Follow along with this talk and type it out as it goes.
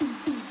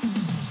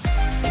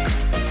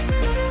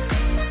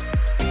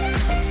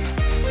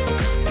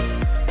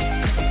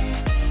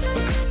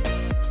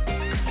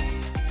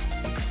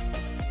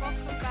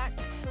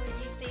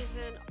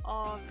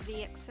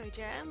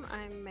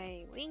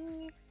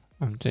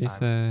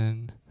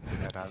Jason.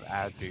 And I'm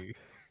Adu.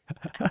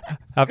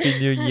 Happy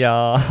New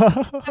Year.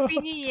 Happy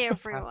New Year,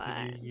 Happy New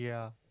everyone.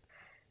 Year.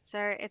 So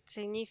it's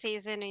a new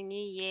season, a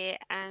new year,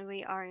 and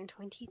we are in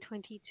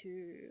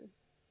 2022.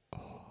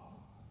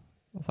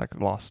 It's like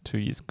the last 2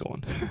 years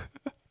gone.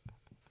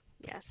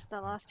 Yes, the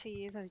last 2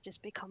 years have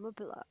just become a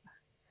blur.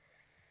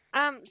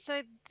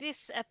 So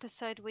this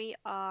episode we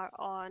are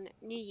on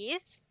New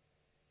Year's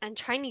and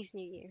Chinese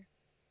New Year.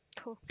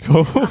 Cool.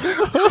 Cool.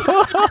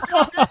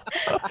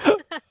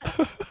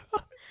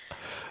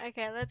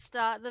 Okay, let's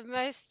start. The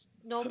most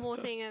normal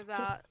thing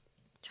about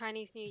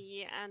Chinese New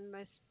Year and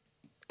most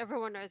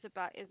everyone knows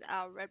about is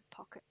our red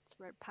pockets,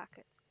 red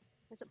packets.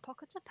 Is it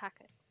pockets or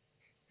packets?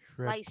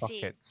 Red Lycee.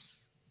 pockets.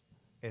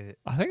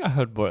 I think I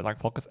heard both, like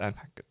pockets and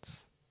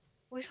packets.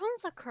 Which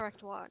one's the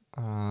correct one?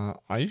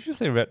 I usually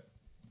say red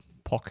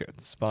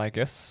pockets, but I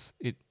guess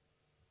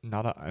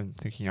now that I'm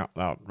thinking out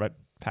loud, red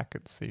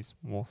packets makes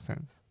more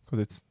sense because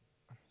it's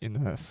in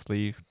a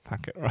sleeve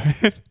packet,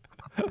 right?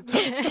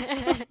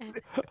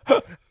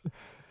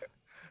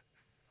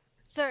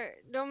 So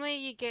normally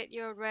you get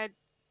your red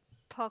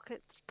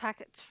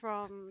packets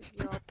from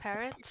your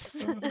parents.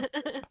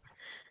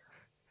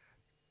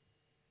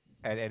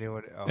 And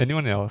anyone else.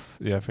 Anyone else?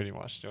 Yeah, pretty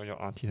much.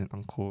 Your aunties and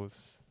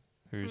uncles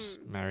who's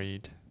Hmm.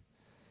 married.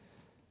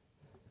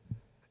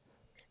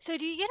 So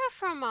do you get it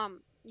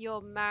from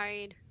your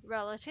married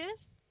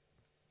relatives?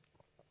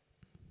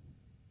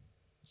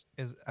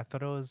 I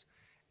thought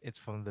it's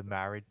from the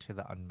married to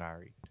the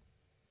unmarried.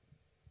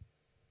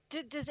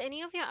 Does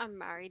any of your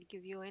unmarried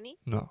give you any?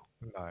 No.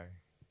 No.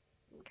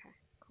 Okay,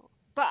 cool.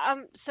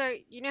 But so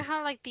you know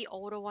how like the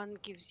older one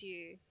gives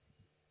you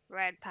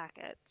red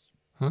packets,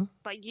 Huh?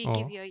 but you Oh.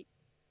 give your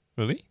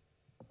Really?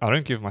 I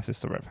don't give my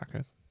sister red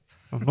packet.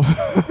 no,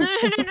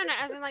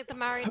 as in like the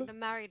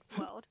married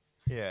world.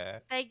 Yeah.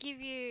 They give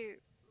you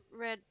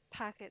red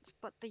packets,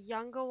 but the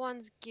younger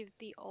ones give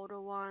the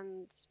older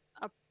ones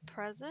a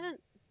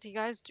present. Do you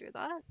guys do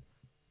that?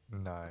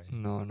 No.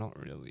 No, not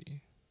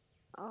really.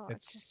 Oh,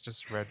 It's okay.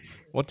 just red.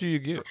 What do you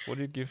give? What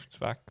do you give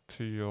back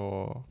to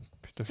your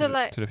So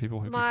like to the people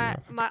who give you my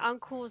red my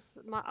packets?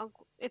 uncle.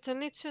 It's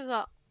only to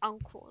the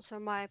uncle. So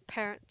my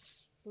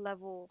parents'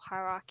 level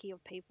hierarchy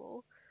of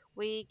people.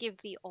 We give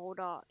the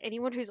older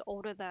anyone who's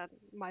older than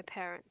my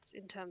parents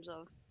in terms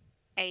of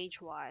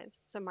age wise.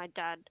 So my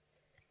dad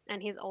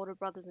and his older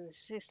brothers and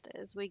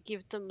sisters. We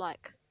give them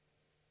like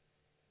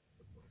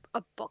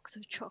a box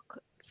of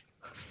chocolates.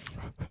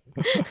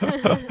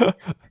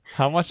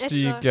 How much do It's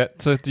you a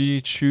get? So do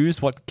you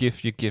choose what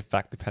gift you give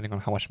back depending on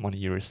how much money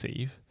you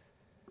receive?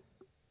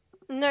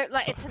 no,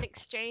 like So- it's an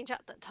exchange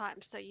at the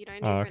time, so you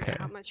don't Oh, even know okay.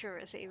 how much you're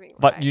receiving,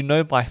 But right? you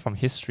know from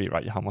history,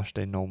 right? How much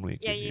they normally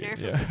Yeah, give you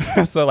you. know from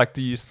Yeah. So like,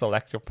 do you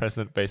select your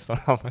present based on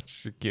how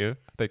much you give?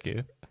 They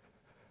give.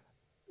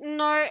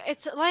 No,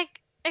 it's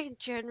like a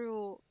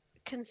general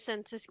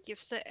consensus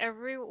gift. So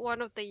every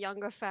one of the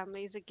younger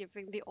families are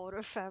giving the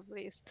older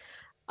families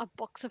a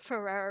box of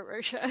Ferrero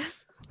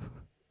Rochers,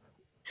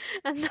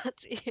 and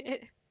that's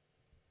it.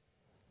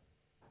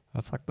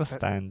 That's like the That-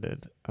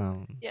 standard.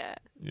 Yeah,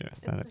 Yeah, it's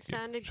standard the gift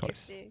standard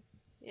choice. gifting.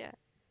 Yeah.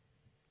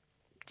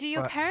 Do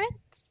your But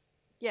parents?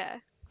 Yeah.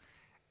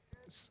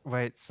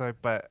 wait. So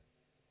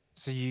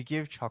you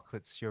give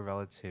chocolates to your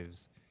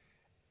relatives,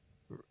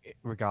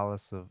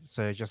 regardless of.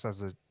 So just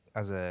as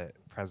a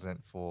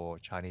present for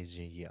Chinese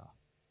New Year.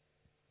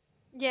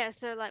 Yeah,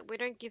 so like we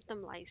don't give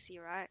them lacy,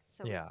 right?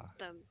 So we Yeah. give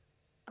them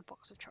a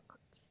box of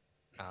chocolates.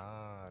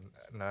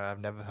 No, I've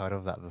never heard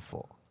of that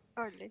before.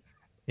 Oh, really?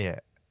 Yeah.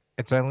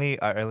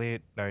 I only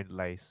know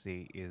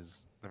Lacey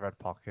is the red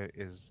pocket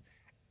is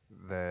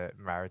the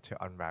married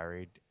to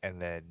unmarried,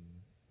 and then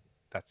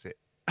that's it.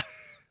 I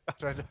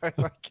don't know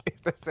like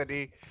if there's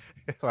any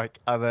like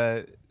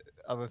other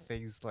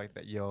things like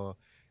that you're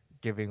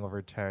giving or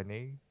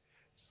returning.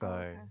 Oh, So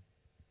okay.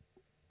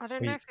 I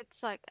don't know we if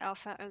it's like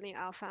only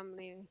our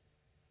family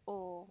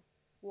or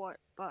what,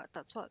 but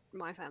that's what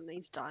my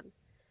family's done.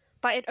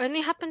 But it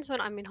only happens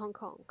when I'm in Hong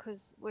Kong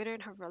because we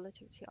don't have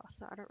relatives here,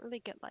 so I don't really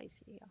get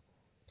lazy here.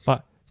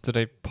 But do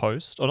they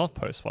post or not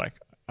post? Like,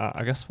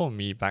 I guess for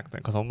me back then,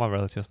 because all my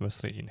relatives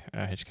mostly in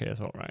HK as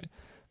well, right?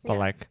 But Yeah.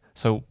 like,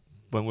 so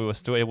when we were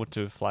still able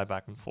to fly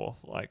back and forth,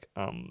 like,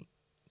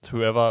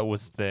 whoever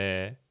was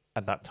there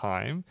at that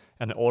time,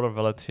 and all the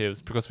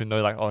relatives, because we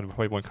know like, oh, we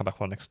probably won't come back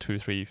for the next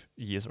 2-3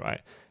 years,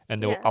 right?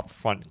 And they will Yeah.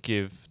 upfront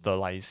give the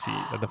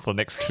lycee for the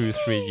next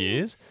 2-3 Really?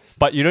 years,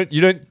 but you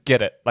don't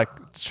get it like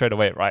straight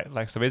away, right?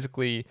 Like, so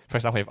basically, for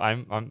example, if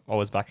I'm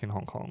always back in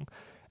Hong Kong,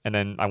 and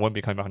then I won't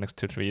be coming back next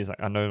 2-3 years.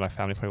 Like, I know my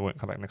family probably won't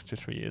come back next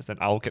 2-3 years. Then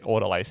I'll get all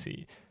the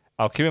lycee.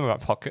 I'll keep it in my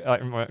pocket,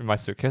 in my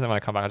suitcase, and when I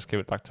come back, I just give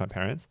it back to my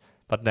parents.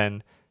 But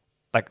then,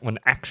 like when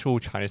actual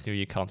Chinese New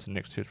Year comes in the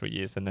next 2-3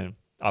 years, and then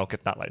I'll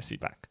get that lycee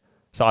back.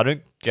 So I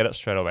don't get it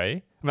straight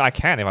away. I mean, I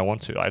can if I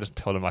want to. I just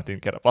tell them I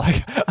didn't get it,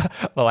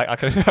 but like I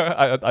can,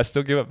 I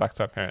still give it back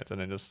to my parents, and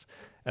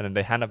then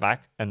they hand it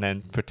back, and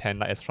then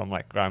pretend that it's from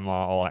like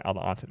grandma or like other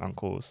aunts and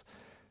uncles,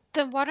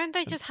 Then why don't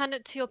they just hand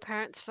it to your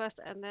parents first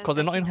and then Because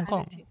they're they not in can Hong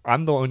hand Kong. it to you?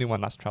 I'm the only one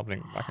that's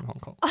traveling back in Hong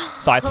Kong.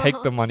 So I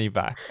take the money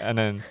back and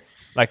then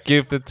like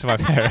give it to my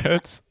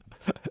parents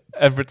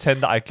and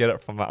pretend that I get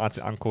it from my aunts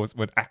and uncles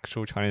when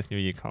actual Chinese New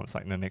Year comes,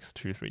 like in the next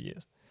 2-3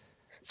 years.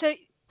 So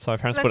So my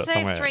parents put let's it say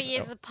somewhere. 3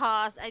 years have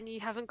passed and you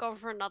haven't gone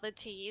for another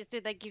 2 years.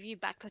 Do they give you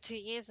back the 2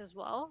 years as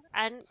well?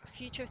 And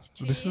future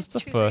two This years, is the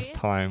 3 first years?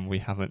 time we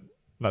haven't.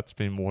 That's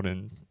been more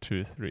than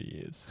 2-3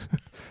 years.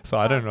 So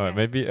I Oh, don't know. okay.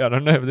 Maybe I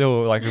don't know if they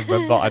will like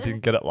remember I didn't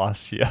get it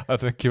last year. I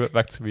don't give it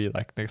back to me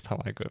like next time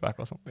I go back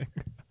or something.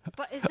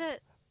 But is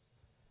it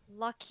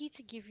lucky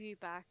to give you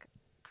back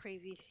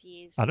previous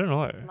years I don't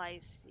know.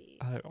 lazy?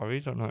 I really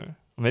don't know.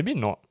 Maybe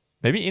not.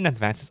 Maybe in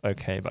advance is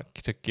okay, but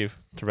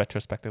to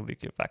retrospectively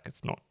give back,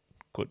 it's not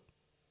good.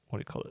 What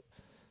do you call it?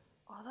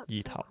 Oh, that's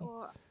Yi so Tao.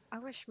 cool. I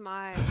wish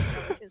my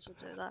relatives would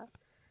do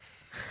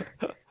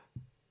that.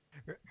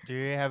 Do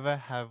you ever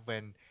have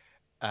when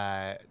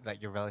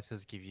like your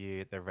relatives give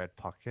you the red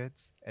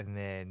pockets and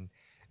then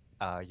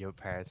your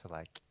parents are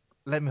like,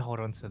 let me hold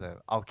on to them.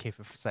 I'll keep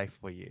it safe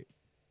for you.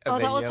 And Oh,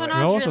 then that was you're when like,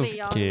 I When I was was really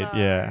a young, kid,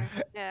 yeah.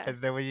 though. Yeah.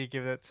 and then when you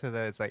give it to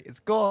them, it's like, it's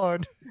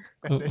gone.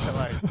 And then you're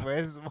like,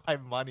 where's my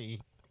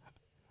money?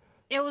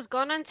 It was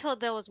gone until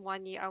there was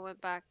 1 year I went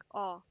back.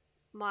 Oh,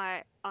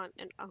 my aunt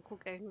and uncle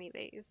gave me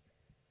these.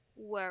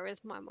 Where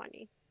is my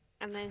money?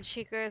 And then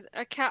she goes,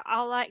 okay,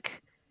 I'll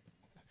like,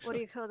 what do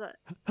you call that?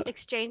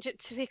 Exchange it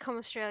to become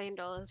Australian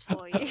dollars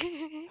for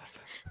you.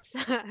 So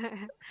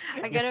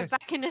I get Yeah. it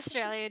back in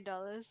Australian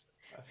dollars.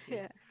 Actually,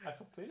 Yeah. I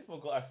completely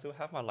forgot. I still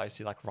have my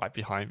Lycee like right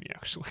behind me.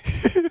 Actually,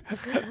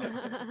 it's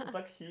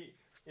like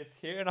it's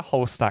here in a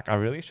whole stack. I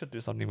really should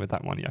do something with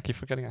that money. I keep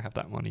forgetting I have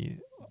that money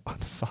on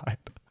the side.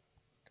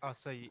 Oh,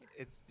 so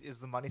is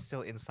the money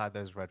still inside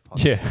those red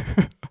pockets?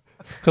 Yeah,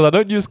 because I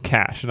don't use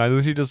cash, and I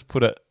literally just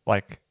put it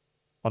like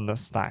on the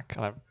stack.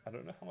 And I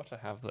don't know how much I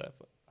have there,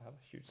 but I have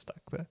a huge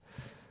stack there.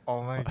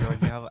 Oh my god,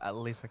 you have at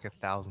least like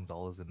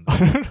 $1,000 in I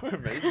there. don't know.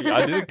 Maybe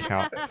I didn't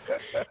count.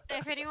 So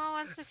if anyone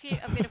wants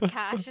a bit of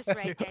cash, just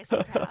raid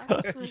Jason's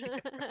house.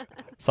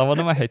 Some of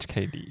them are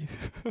HKD.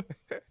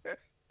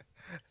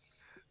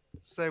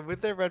 So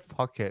with the red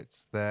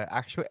pockets, the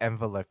actual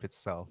envelope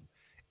itself,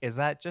 is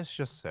that just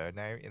your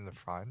surname in the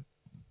front?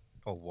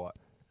 Or what?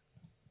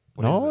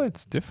 What is No, it?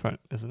 it's different,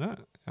 isn't it?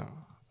 Yeah.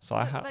 So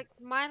I No, have like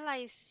my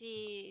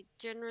lacy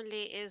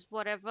generally is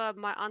whatever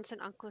my aunts and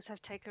uncles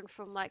have taken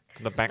from like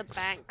the the banks.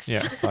 banks.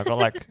 Yes, I got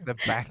like The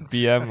banks.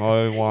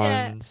 BMO Yeah,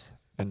 ones,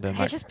 and then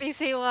like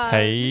HSBC one.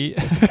 Hey,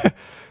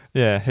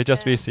 yeah,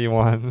 HSBC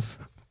ones.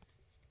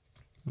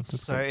 That's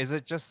So good. is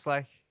it just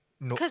like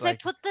no Because they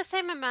like put the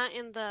same amount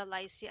in the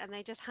lacy and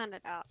they just hand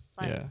it out.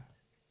 Like Yeah.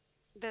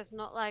 there's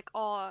not like,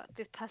 oh,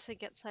 this person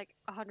gets like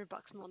 $100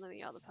 more than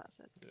the other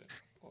person.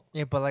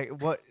 yeah, but like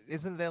what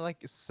isn't there like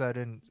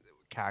certain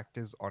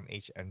characters on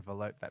each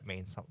envelope that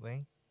mean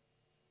something?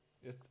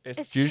 It's It's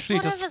just usually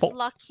just whatever's for,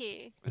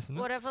 lucky. isn't it?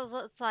 Whatever's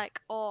it's like,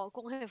 oh,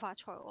 恭喜发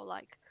财 or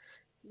like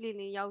零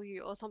零幺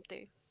遇 or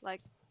something.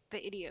 Like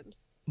the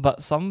idioms.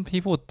 But some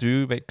people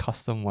do make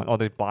custom ones, or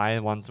they buy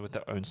ones with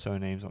their own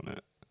surnames on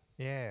it.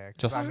 Yeah,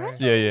 'cause Just I know,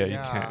 yeah, you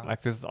yeah. can.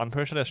 Like there's, I'm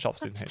pretty sure there's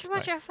shops in That's H. too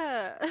much Like,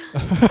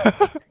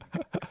 effort.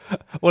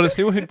 well, there's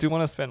people who do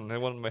want to spend. They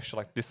want to make sure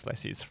like this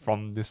lacy is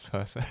from this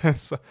person.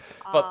 So,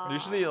 but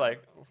usually Ah.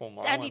 like for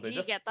my Andy, one, do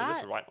you get they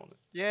just that? write on it.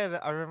 Yeah,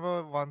 I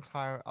remember one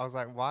time I was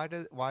like, why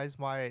is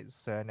my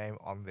surname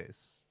on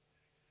this?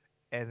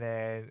 And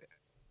then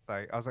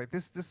like I was like,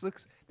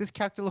 this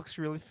character looks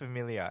really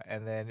familiar.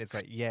 And then it's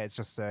like, yeah, it's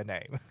just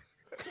surname.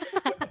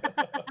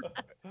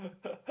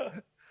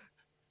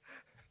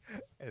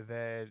 And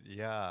then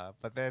yeah,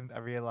 but then I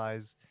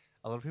realized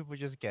a lot of people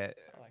just get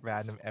I like this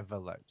random one.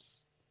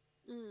 envelopes.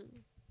 Mm.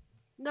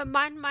 No,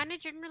 mine are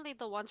generally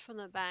the ones from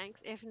the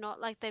banks. If not,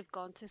 like they've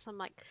gone to some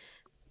like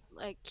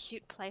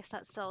cute place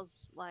that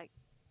sells like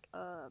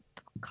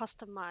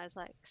customized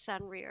like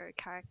Sanrio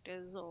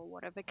characters or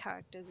whatever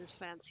characters is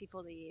fancy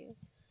for the year.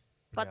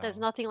 But there's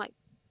Yeah. nothing like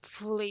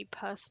fully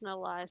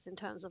personalized in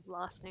terms of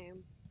last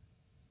name.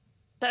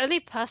 The only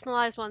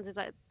personalized ones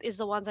is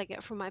the ones I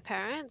get from my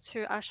parents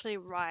who actually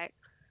write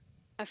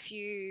a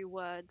few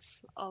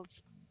words of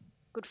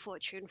good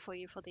fortune for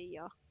you for the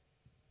year.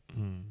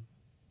 Mm.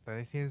 The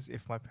only thing is,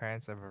 if my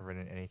parents ever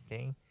written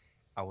anything,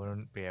 I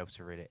wouldn't be able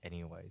to read it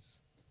anyways.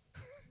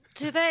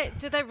 Do they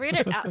read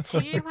it out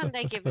to you when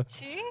they give it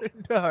to you?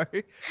 No.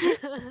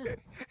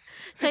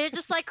 So you're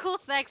just like, cool,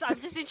 thanks. I'm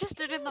just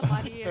interested in the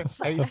money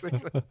inside.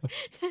 Basically,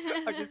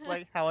 I'm just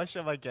like, how much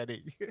am I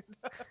getting?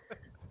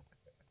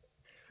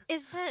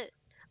 Is it?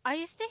 I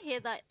used to hear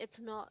that it's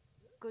not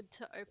good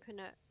to open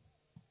it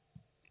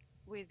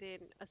within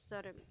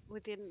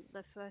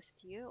the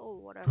first year or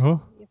whatever. Huh?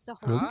 You have to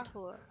hold Huh? on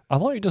to it. I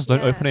thought you just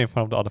don't open Yeah. it in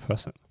front of the other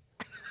person.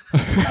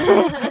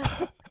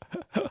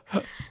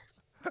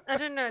 I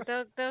don't know.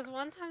 There was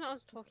one time I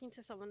was talking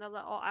to someone. They're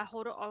like, "Oh, I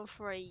hold it on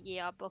for a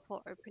year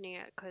before opening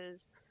it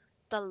because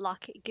the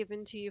luck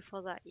given to you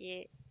for that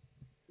year,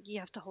 you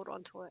have to hold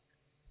on to it."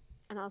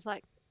 And I was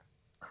like,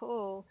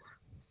 "Cool."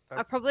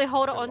 I probably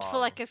hold it a on for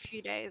lot. like a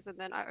few days and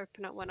then I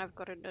open it when I've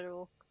got it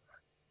all.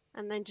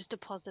 and then just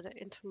deposit it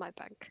into my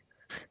bank.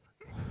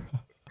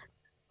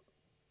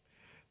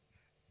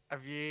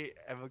 Have you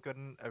ever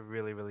gotten a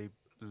really, really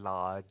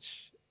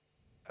large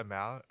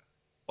amount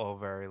or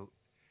very?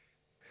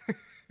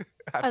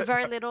 I A don't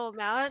very little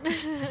amount,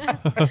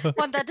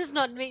 one that does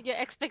not meet your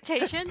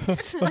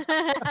expectations.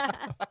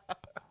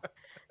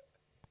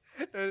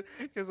 know.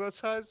 Because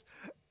sometimes,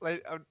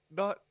 like, I'm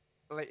not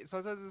like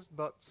sometimes it's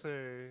not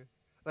to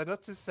like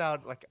not to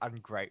sound like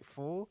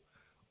ungrateful,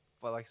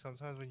 but like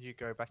sometimes when you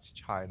go back to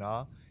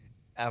China,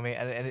 I mean,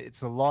 and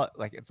it's a lot,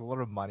 like it's a lot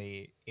of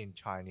money in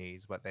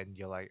Chinese, but then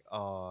you're like,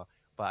 oh,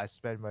 but I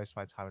spend most of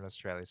my time in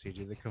Australia, so you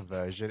do the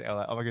conversion, and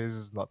like, oh my god, this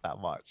is not that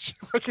much.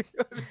 Like,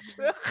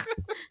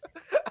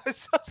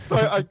 it's just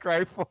so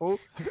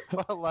ungrateful,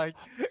 but like,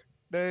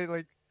 no,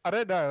 like I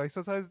don't know, like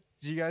sometimes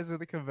do you guys do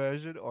the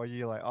conversion, or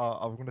you like, oh,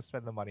 I'm gonna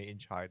spend the money in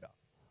China?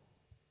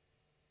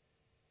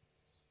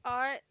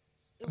 I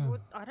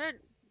would. I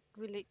don't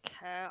really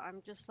care.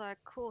 I'm just like,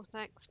 cool,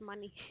 thanks,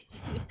 money.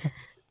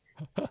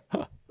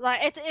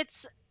 Like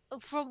it's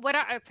from when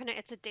I open it,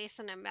 it's a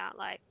decent amount.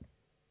 Like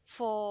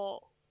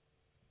for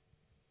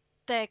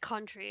their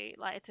country,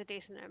 like it's a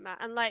decent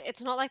amount, and like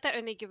it's not like they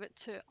only give it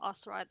to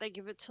us, right? They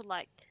give it to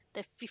like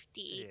their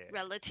 50 Yeah,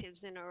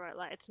 relatives in a row.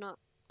 Like it's not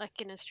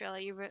like in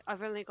Australia.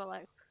 I've only got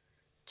like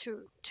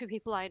two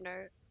people I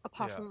know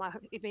apart yeah, from my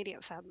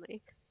immediate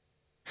family.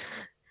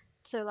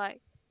 So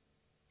like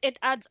it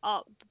adds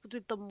up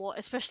with the more,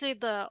 especially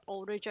the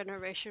older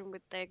generation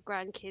with their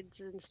grandkids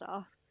and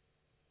stuff.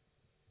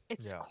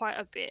 It's yeah, quite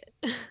a bit.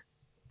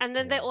 And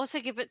then they yeah, also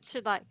give it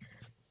to like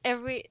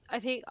I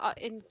think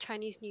in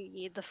Chinese New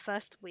Year, the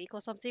first week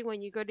or something,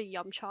 when you go to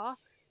Yumcha,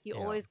 you yeah.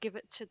 always give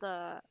it to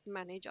the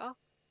manager.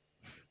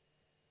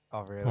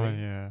 Oh, Oh really?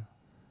 yeah.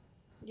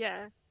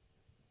 Yeah.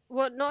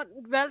 Well, not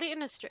rarely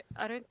in Australia.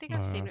 I don't think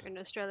I've seen No. it in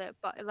Australia,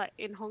 but like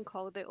in Hong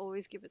Kong, they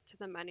always give it to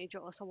the manager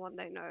or someone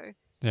they know,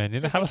 Yeah, you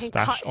need to so have they a can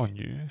cut. stash on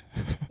you.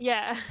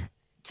 Yeah,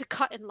 to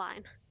cut in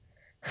line.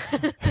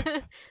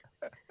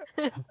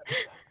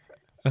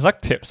 It's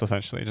like tips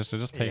essentially. Just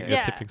take you're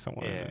Yeah, Yeah, tipping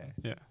someone and yeah. then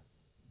yeah.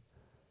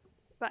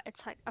 but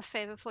it's like a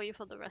favor for you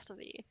for the rest of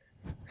the year.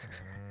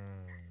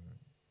 Mm.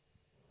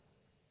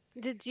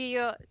 Did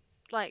your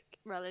like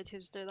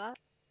relatives do that?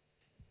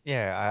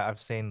 Yeah,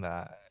 I've seen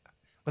that.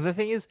 But the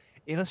thing is,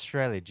 in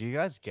Australia, do you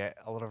guys get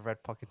a lot of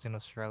red pockets in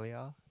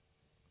Australia?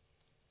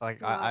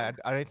 Like, No. I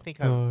don't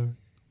think I've. No.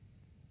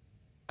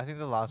 I think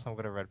the last time I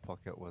got a red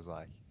pocket was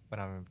like when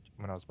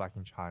I was back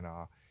in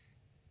China,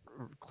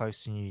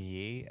 close to New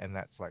Year, and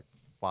that's like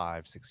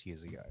 5, 6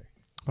 years ago.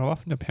 What about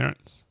from your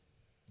parents?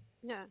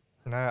 Yeah.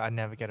 No, I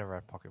never get a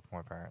red pocket from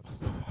my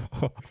parents.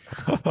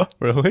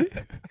 Really?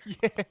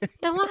 Yeah,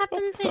 Then what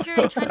happens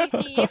during Chinese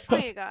New Year for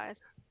you guys?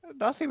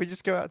 nothing. We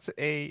just go out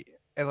to eat,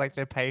 and like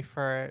they pay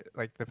for it,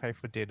 like they pay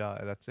for dinner,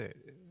 and that's it.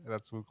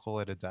 We'll call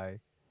it a day.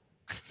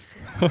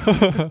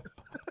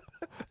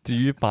 Do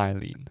you buy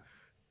lean?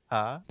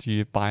 Huh? Do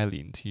you buy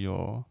lean to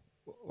your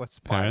What's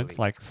parents? Bali?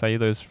 Like say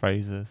those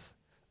phrases.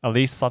 At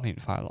least something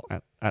final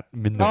at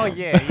Oh minimum.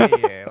 yeah, yeah,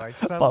 yeah. Like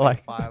But something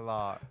like fire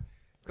lot.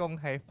 Gong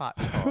hei fat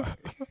choi.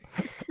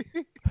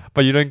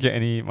 but you don't get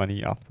any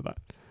money after that.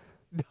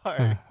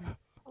 No.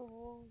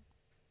 Oh.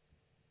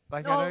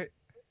 Like I Oh, don't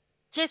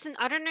Jason,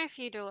 I don't know if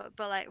you do it,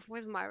 but like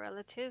with my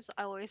relatives,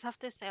 I always have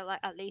to say like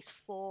at least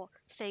four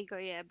say go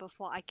yeah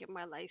before I get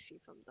my lacy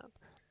from them.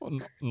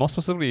 Well, not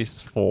specifically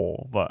it's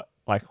four, but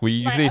like we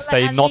Like usually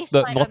like say at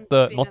least like a not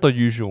the minimum.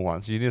 usual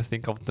ones. You need to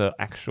think of the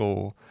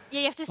actual Yeah,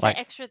 you have to say like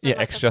extra yeah than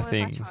like the extra go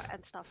things. chart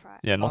and stuff,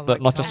 right? Yeah, oh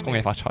not tell just going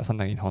And if me. I try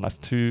something in That's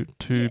too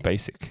yeah,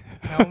 basic.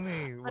 Tell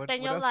me. but What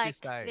then what you're else do you like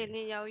say? 年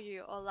年有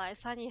余 or like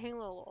三年兴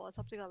隆 or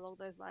something along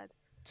those lines.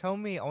 Tell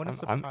me. I want to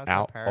I'm surprise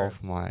my out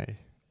of parents. my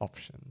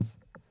options.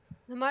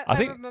 I I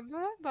think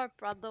remember my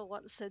brother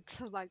once said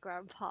to my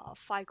grandpa,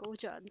 快狗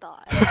长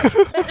大.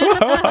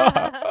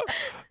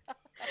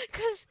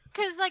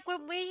 Cause like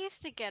when we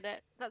used to get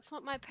it, that's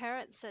what my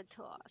parents said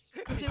to us.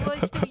 Cause we were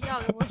still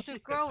young and we're still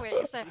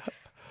growing. So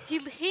he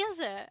hears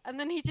it and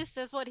then he just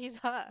says what he's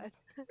heard.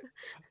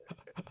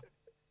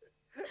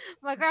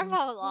 My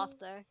grandpa would laugh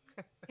though.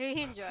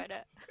 He enjoyed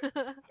it.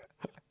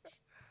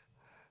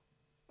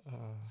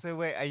 So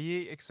wait, are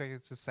you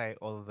expected to say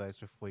all of those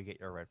before you get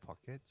your red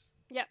pockets?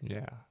 Yep.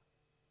 yeah.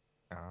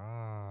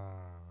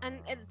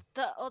 And Ah. it's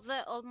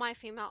all my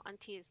female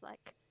aunties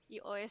like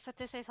you always have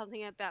to say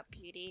something about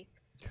beauty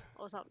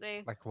or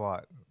something. Like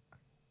what?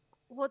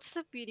 What's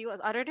the beauty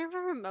was? I don't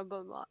even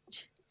remember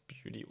much.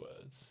 Beauty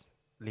words.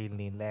 Lin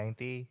lin lang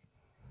di.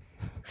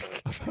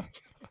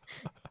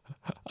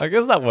 I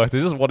guess that works. They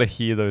just want to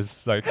hear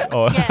those like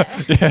oh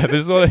Yeah. yeah, they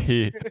just want to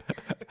hear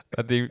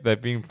that they're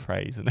being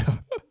praised now.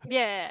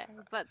 Yeah,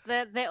 but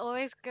they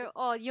always go,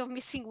 "Oh, you're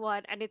missing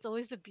one," and it's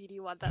always the beauty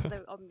one that they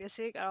are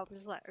missing, and I'm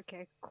just like,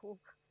 "Okay, cool."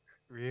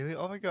 Really?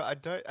 Oh my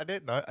god, I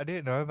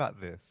didn't know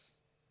about this.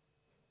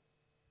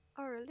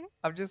 Oh, really?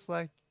 I'm just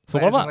So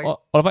like as in like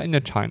what about in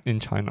the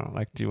China?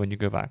 Like do when you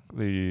go back,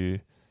 do you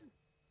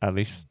at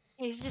least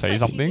He's just say like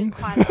something?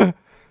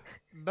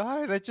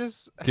 no, they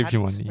just Gives hand you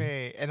it to money.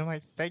 me and I'm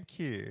like, thank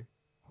you.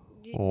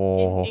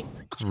 Oh,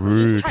 English,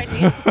 rude.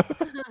 Chinese.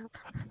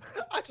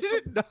 I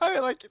didn't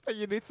know like that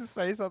you need to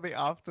say something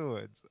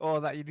afterwards, or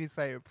that you need to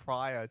say it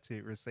prior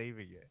to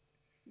receiving it.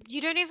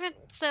 You don't even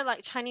say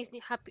like Chinese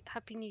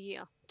Happy New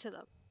Year to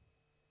them.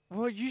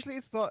 Well, usually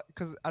it's not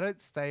because I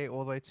don't stay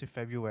all the way to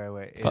February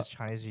where it But- is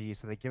Chinese New Year,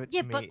 so they give it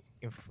Yeah, to but-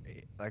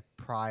 me like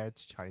prior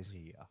to Chinese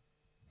New Year.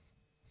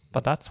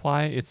 But that's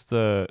why it's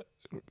the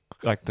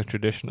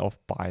tradition of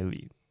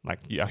Baili. Like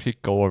you actually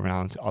go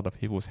around to other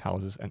people's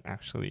houses and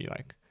actually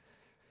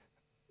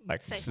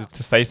Say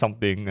to say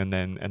something and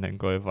then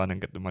go over and then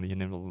get the money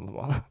and then blah blah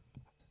blah.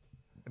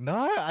 No,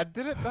 I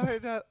didn't know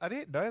that. I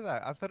didn't know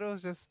that. I thought it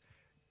was just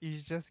you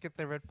just get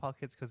the red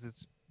pockets because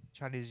it's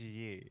Chinese New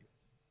Year,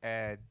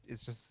 and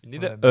it's just You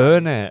need from to the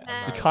earn married to it. You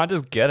unmarried. can't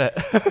just get it.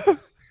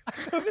 I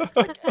thought it's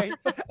like I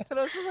thought it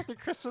was just like a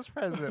Christmas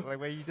present, like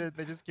where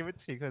they just give it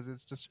to you because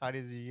it's just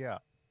Chinese New Year.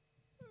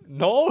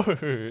 No,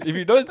 if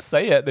you don't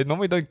say it, they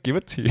normally don't give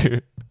it to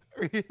you.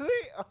 Really?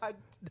 I,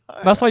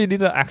 no. That's why you need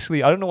to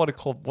actually. I don't know what to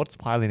call. What's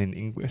piling in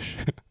English?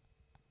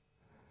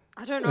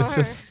 I don't know. It's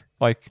just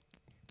like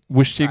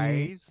wishing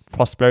Praise.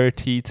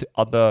 prosperity to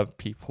other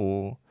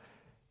people,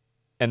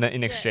 and then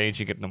in Yeah. exchange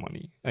you get the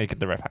money and you get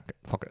the red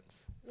pockets.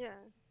 Yeah.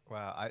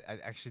 Wow, I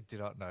actually did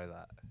not know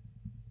that.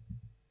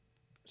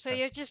 So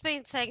Okay. you've just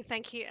been saying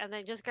thank you and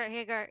then just go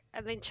here,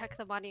 and then check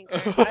the money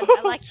and go,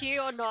 I like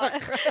you or not.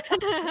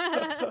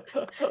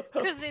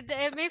 Because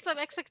it meets some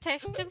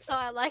expectations, so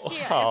I like you.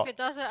 Wow. If it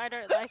doesn't, I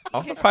don't like you.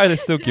 I'm surprised they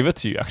still give it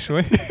to you.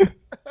 Actually,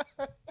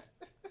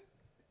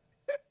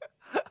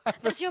 I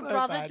feel Does your so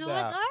brother bad do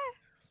now. it though?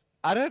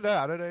 I don't know.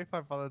 I don't know if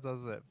my brother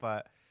does it,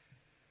 but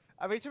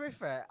I mean, to be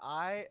fair,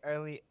 I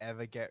only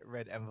ever get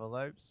red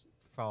envelopes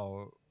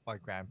from my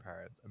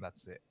grandparents, and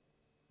that's it.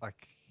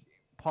 Like,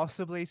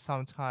 possibly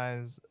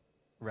sometimes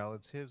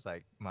relatives,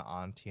 like my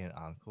auntie and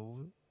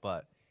uncle,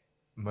 but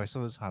most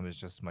of the time it's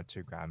just my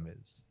two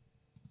grandmas.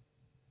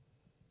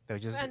 They'll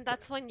just And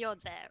that's when you're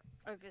there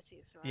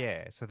overseas, right?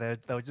 yeah, so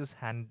they'll just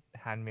hand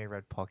me a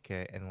red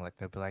pocket, and like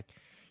they'll be like,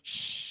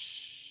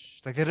 shh,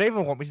 like they don't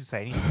even want me to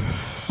say anything.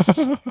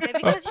 Yeah,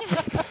 because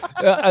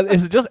you,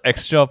 is it just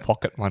extra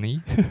pocket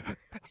money?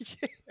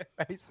 Yeah,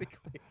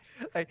 basically.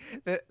 Like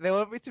they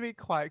want me to be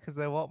quiet because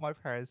they want my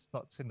parents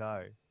not to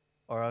know,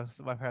 or else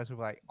my parents will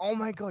be like, "Oh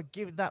my god,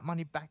 give that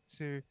money back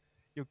to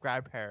your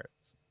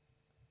grandparents."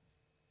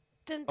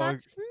 then Oh,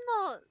 that's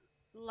not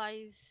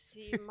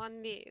lazy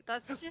money.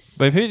 That's just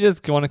But if you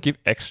just want to give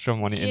extra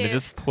money and they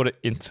just gift. put it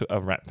into a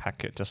red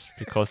packet just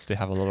because they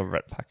have a lot of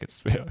red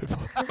packets available.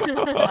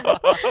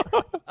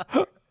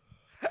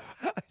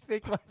 I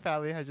think my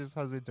family has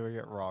been doing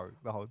it wrong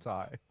the whole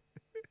time.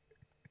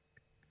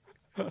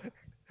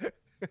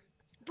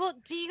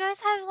 But do you guys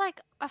have like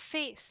a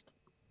feast?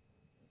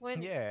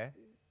 When Yeah,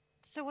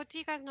 So what do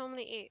you guys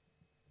normally eat?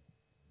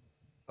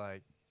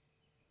 like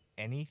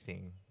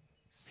anything,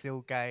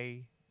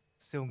 silgay,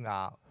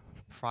 silnga,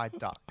 fried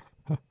duck.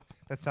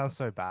 That sounds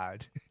so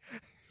bad.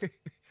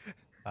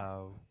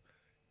 um,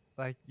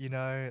 like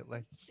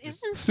like just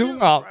Isn't Still still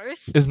not-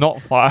 roast? It's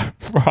not fried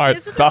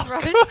Isn't it duck.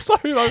 roast?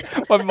 Sorry,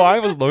 my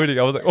mind was loading.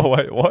 I was like, oh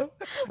wait, what?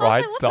 I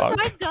Fried was duck. like,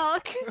 what's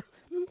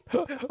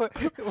a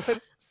fried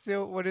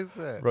duck? what is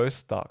it?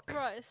 Roast duck.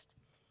 Roast.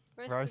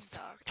 Roasted Roast.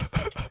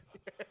 duck.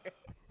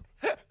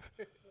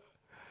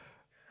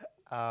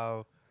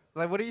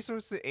 Like what are you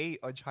supposed to eat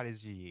on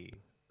Chinese New Year?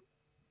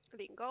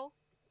 Lingo.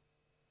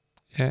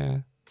 Yeah.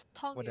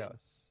 What Tongue.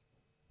 else?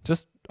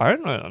 Just, I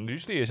don't know.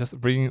 Usually it's just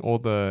bringing all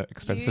the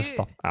expensive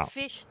stuff out.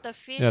 Fish. The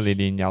fish. Yeah, Li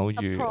Li Niao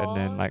the Yu. prawns. And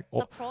then like,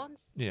 the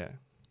prawns. yeah.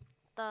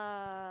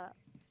 The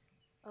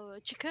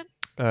chicken.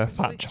 Fat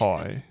always chicken.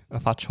 choy.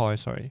 Fat choy,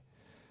 sorry.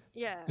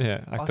 Yeah.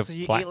 Yeah, like Oh, the so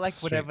you black eat like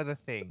string. whatever the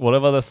thing.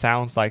 Whatever the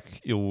sounds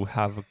like, you'll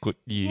have a good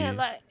year. Yeah,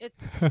 like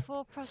it's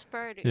for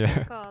prosperity. Yeah.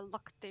 Like a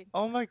luck thing.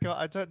 Oh my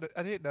god,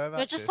 I didn't know about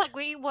You're just this. like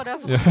we eat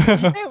whatever.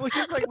 Yeah. Yeah, we're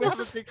just like we have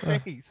a big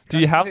feast. Do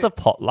you that's have it. the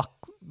potluck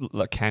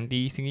like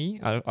candy thingy?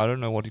 I don't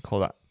know what you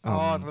call that.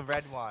 Oh, the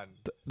red one.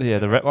 Yeah,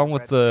 the red one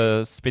with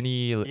the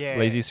spinny Yeah.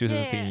 lazy Susan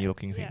Yeah, thingy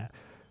looking yeah.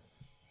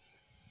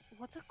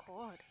 What's it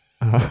called?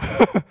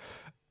 thing.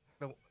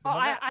 The Oh,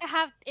 one that- I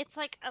have. It's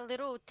like a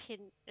little tin.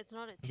 It's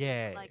not a tin.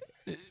 Yeah. But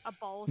like a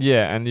bowl.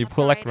 Yeah, thing, and you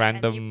put like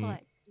decorated, and you random put,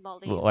 like,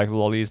 lollies. like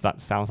lollies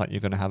that sounds like you're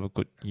gonna have a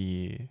good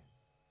year.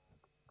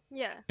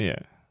 Yeah, Yeah.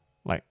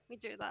 we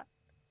do that.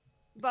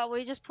 But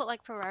we just put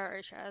like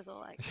Ferrero shares or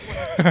like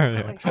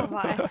Yeah. we can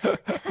buy.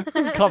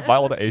 You can't buy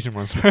all the Asian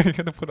ones, right? You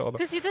gotta put all the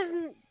Because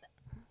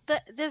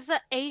there's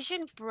the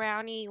Asian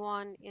brownie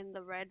one in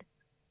the red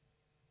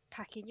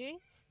packaging.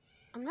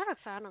 I'm not a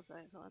fan of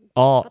those ones.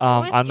 Oh, But they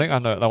always I give think it I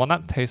to know me. the one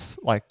that tastes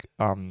like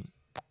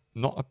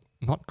not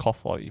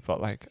coffee,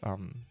 but like a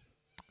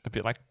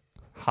bit like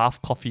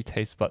half coffee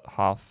taste, but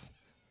half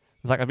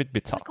it's like a bit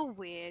It's bitter. like a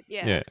weird,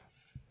 yeah. Yeah,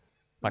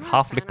 like I'm not a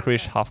half fan of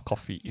licorice, that. half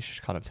coffee-ish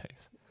kind of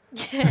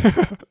taste.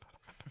 Yeah.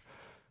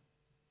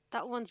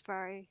 That one's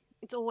very.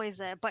 It's always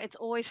there, but it's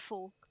always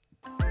full.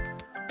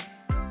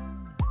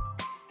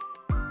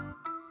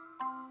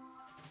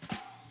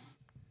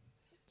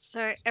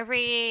 So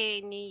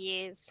every New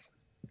Year's,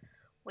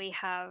 we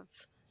have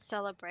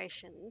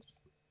celebrations,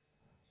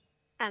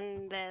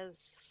 and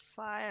there's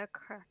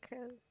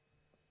firecrackers.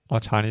 Or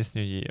Chinese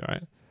New Year,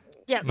 right?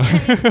 Yep,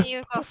 Chinese New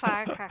Year got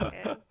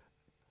firecrackers.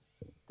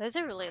 Those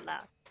are really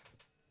loud.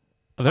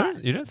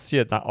 But You don't see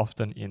it that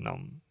often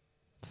in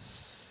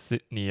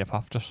Sydney,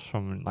 apart just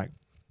from like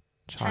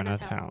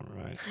Chinatown,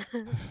 right?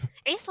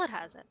 Eastwood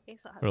has it.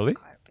 Eastwood has Really? it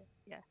quite a bit.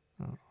 Yeah.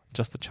 Oh,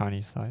 just the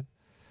Chinese side.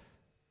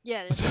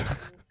 Yeah, there's a Chinese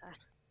side.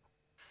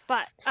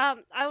 But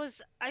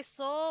I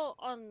saw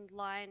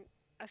online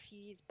a few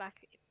years back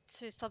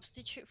to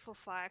substitute for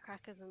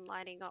firecrackers and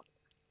lighting up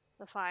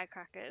the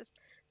firecrackers.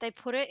 They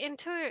put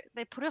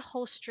a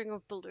whole string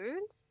of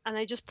balloons and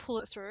they just pull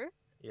it through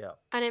Yeah.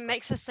 and it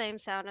makes the same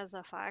sound as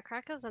the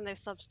firecrackers and they've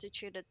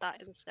substituted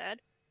that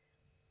instead.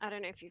 I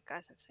don't know if you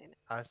guys have seen it.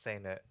 I've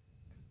seen it.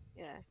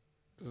 Yeah,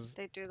 Does,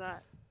 they do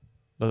that.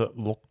 does it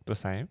look the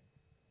same?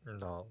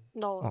 No.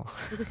 No,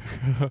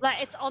 Oh.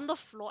 like it's on the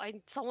floor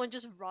and someone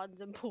just runs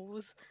and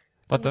pulls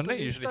But and the don't they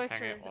balloons usually go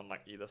hang it through. on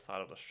like either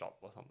side of the shop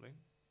or something?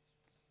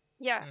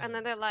 Yeah, and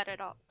then Mm. they light it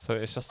up. So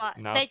it's just But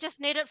now. they just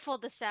need it for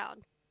the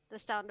sound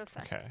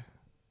effect. Okay.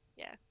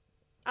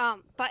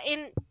 But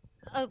in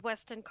a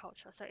Western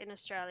culture, so in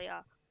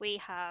Australia, we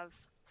have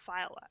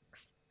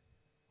fireworks.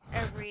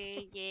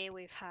 Every year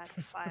we've had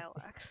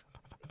fireworks.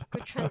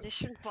 Good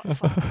transition, but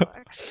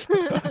fireworks.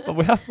 But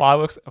we have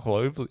fireworks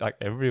globally, like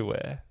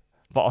everywhere.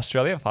 But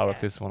Australian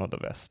fireworks Yeah. is one of the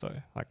best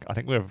though. Like I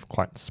think we're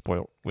quite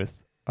spoiled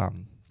with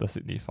the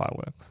Sydney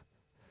fireworks.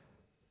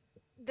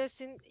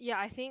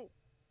 I think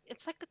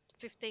it's like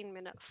a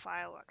 15-minute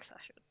fireworks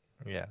session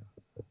Yeah.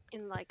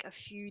 in like a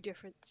few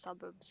different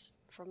suburbs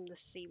from the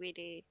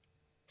CBD,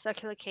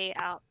 Circular Quay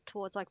out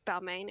towards like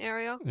Balmain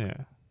area.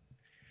 Yeah.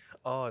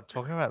 Oh,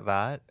 talking about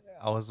that,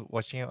 I was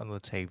watching it on the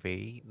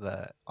TV,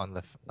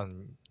 on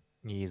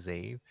New Year's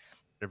Eve,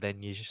 and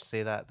then you just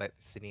see that like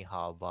Sydney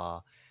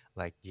Harbour,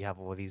 like you have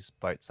all these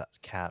boats at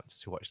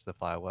camps to watch the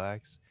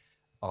fireworks.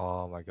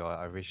 Oh my God,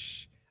 I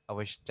wish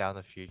down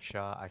the future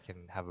I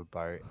can have a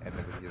boat and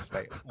then we can just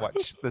like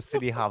watch the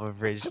Sydney Harbour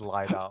Bridge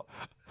light up.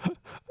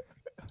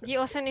 You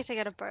also need to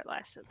get a boat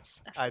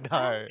license. I know,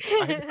 I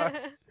know.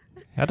 FYI.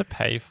 You had to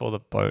pay for the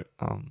boat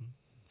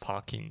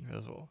parking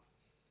as well.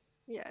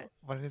 Yeah.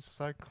 But it's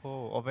so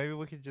cool. Or maybe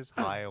we can just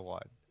hire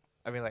one.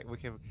 I mean, like we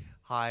can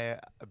hire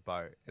a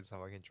boat and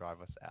someone can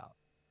drive us out.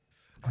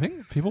 I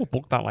think people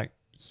book that like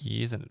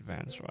years in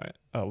advance, right?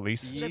 At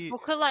least. They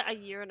book it like a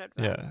year in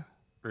advance. Yeah.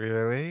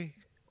 Really?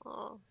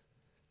 Oh.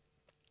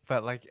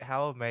 But like,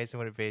 how amazing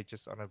would it be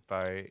just on a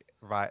boat,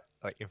 right,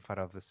 like in front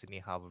of the Sydney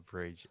Harbour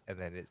Bridge, and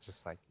then it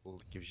just like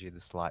gives you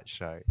this light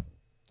show.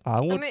 I I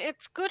would. mean,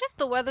 it's good if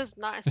the weather's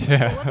nice, but if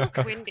Yeah. the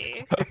weather's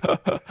windy.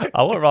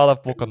 I would rather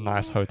book a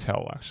nice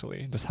hotel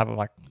actually. Just have a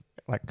like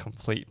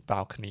complete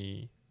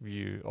balcony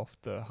view of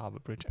the Harbour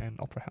Bridge and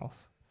Opera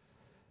House.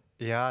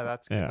 Yeah,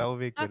 that's good. Yeah. That would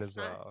be good That's as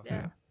nice, well. yeah.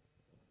 Yeah.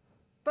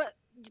 But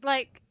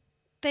like,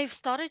 they've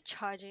started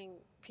charging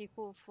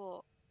people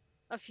for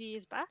a few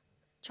years back,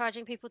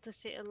 charging people to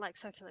sit in like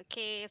Circular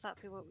Quays, like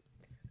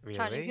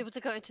charging Really? people to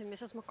go into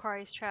Mrs.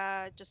 Macquarie's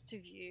Track just to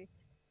view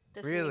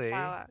the Sydney Really?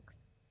 fireworks.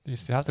 Do you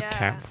still have to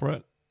camp Yeah. for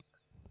it?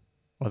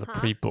 Or is it Huh?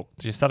 pre-booked?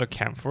 Do you still have to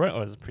camp for it,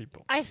 or is it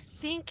pre-booked? I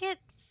think you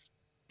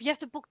have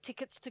to book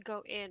tickets to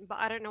go in, but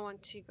I don't know when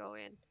to go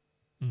in.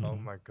 Oh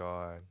Mm. my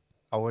God.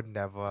 I would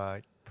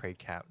never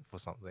pre-camp for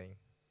something.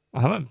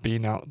 I haven't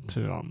been out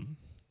to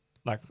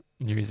like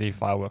New Year's Eve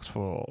fireworks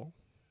for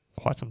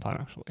quite some time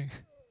actually.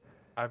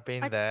 I've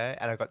been I- there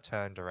and I got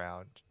turned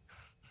around.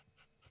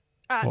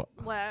 What?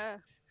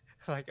 Where?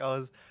 Like I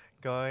was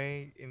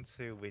going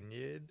into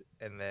Wynyard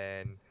and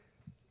then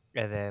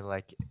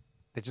like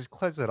they just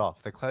close it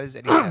off. They close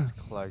anything that's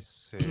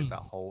close to that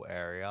whole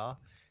area.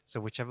 So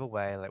whichever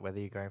way, like whether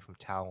you're going from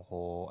Town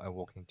Hall and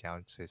walking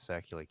down to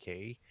Circular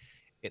Quay,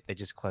 they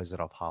just close it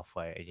off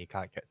halfway and you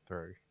can't get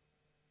through.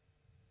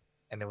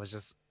 And it was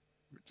just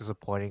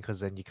disappointing because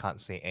then you can't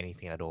see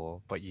anything at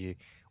all. But you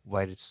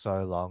waited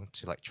so long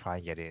to like try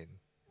and get in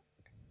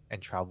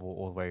and travel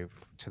all the way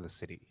to the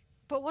city.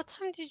 But what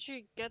time did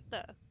you get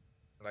there?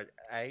 Like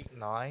 8,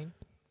 9,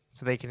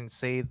 so they can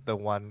see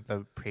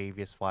the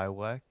previous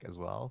firework as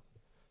well.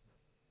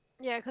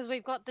 Yeah, because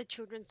we've got the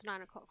children's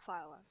 9 o'clock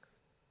fireworks.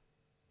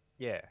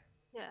 Yeah,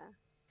 Yeah.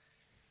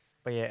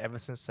 but yeah, ever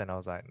since then I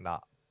was like, nah,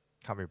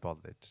 can't be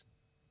bothered.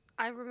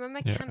 I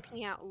remember Yeah.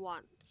 camping out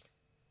once.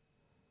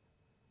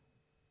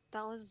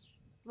 That was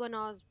when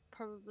I was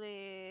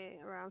probably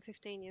around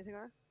 15 years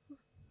ago.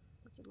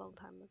 That's a long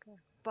time ago.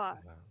 But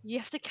Wow. you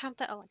have to camp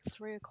there at like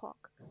 3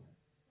 o'clock.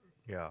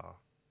 Yeah.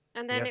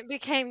 And You then have- it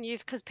became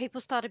news because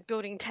people started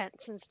building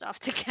tents and stuff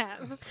to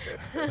camp.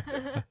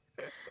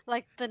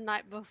 Like the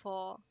night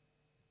before.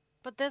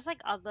 But there's like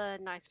other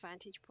nice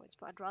vantage points,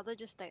 but I'd rather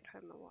just stay at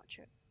home and watch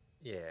it.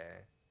 Yeah.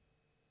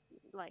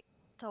 Like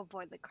to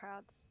avoid the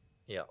crowds.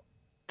 Yeah.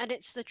 And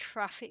it's the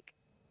traffic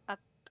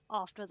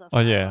after the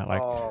Oh yeah, fireworks,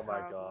 like which is Oh my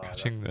horrible. God.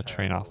 catching the that's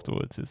train terrible.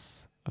 afterwards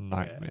is a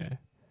nightmare.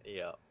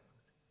 Yeah.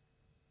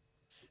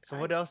 So I-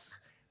 what else?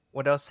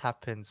 What else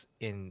happens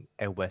in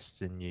a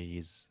Western New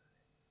Year's?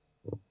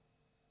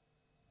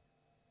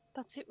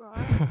 That's it, right?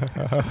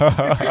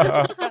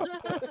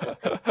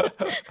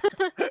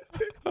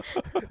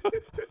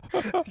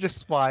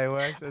 Just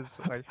fireworks as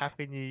like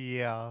Happy New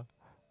Year.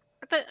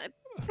 But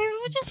people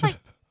would just like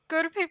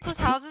go to people's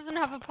houses and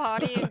have a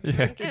party and Yeah.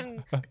 drink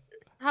and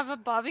have a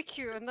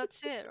barbecue, and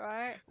that's it,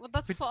 right? Well,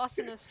 that's Would- for us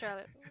in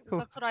Australia.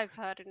 That's what I've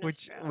heard in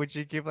Australia. Would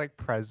you give like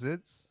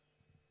presents?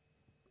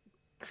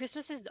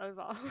 Christmas is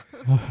over.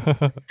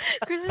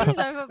 Christmas is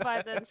over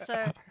by then,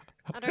 so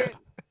I don't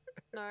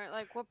know.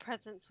 Like, what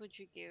presents would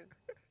you give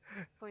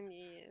for New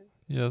Year's?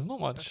 Yeah, there's not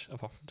much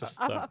apart from just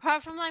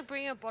Apart from like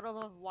bringing a bottle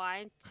of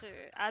wine to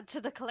add to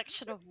the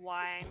collection of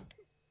wine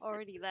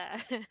already there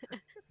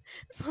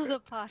for the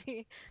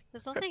party,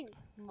 there's nothing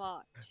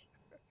much.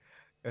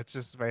 It's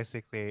just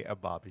basically a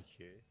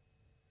barbecue.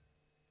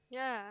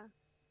 Yeah.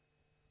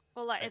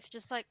 Or like I- it's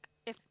just like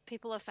if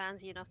people are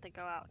fancy enough to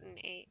go out and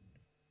eat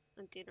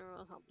a dinner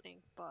or something,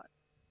 but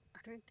I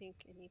don't think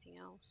anything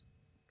else.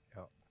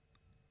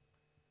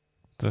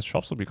 the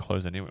shops will be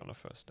closed anyway on the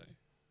first day,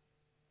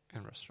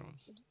 and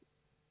restaurants.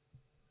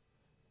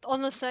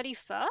 On the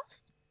 31st?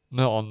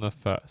 No, on the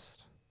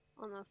first.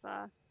 On the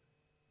 1st.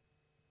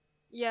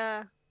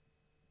 Yeah.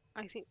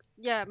 I think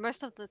yeah,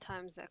 most of the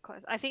times they're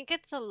closed. I think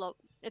it's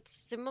it's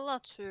similar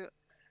to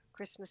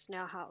Christmas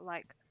now how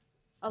like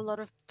a lot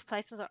of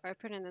places are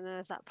open and then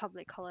there's that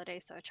public holiday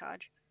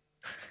surcharge.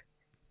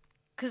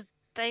 Because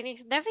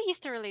never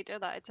used to really do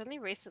that. It's only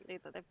recently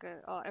that they've go,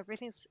 oh,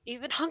 everything's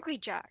even Hungry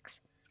Jacks.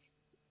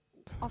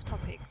 Off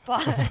topic, but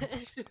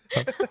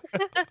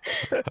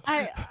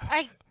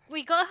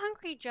we got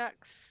Hungry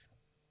Jacks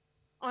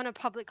on a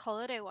public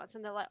holiday once,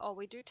 and they're like, oh,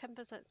 we do 10%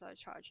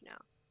 surcharge now.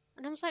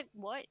 And I was like,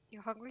 what?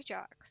 You're Hungry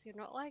Jacks. You're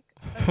not like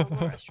a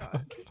normal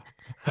restaurant.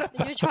 And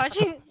you're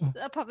charging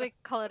a public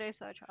holiday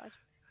surcharge.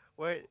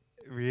 Wait,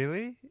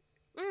 really?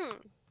 Mm.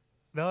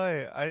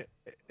 No,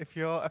 if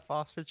you're a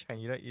fast food chain,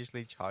 you don't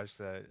usually charge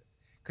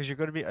because you're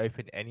going to be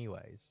open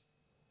anyways.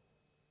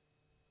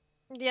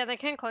 Yeah, they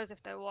can close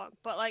if they want,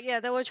 but like, yeah,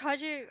 they were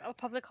charging a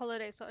public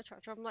holiday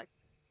surcharge. I'm like,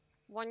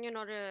 one, you're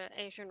not an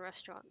Asian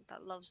restaurant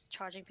that loves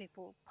charging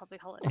people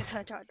public holiday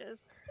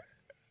surcharges.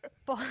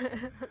 But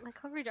like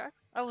Hungry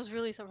Jacks, I was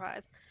really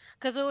surprised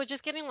because we were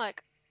just getting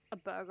like a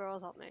burger or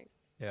something,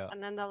 Yeah.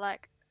 and then they're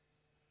like,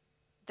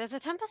 "There's a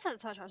 10%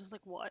 surcharge." I was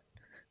like, "What?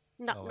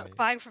 No, Oh, not wait.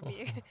 buying from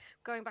you.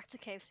 Going back to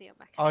KFC and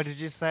Mac." Oh, did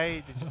you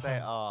say?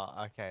 Oh,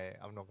 okay.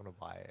 I'm not gonna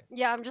buy it.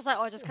 Yeah, I'm just like,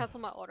 "Oh, just cancel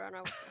my order," and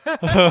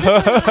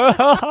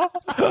I.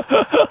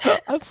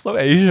 That's so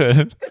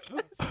Asian.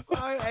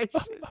 So Asian.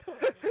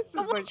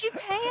 So But it's would you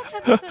pay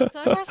a 10%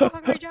 surcharge for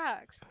Hungry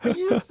Jacks? but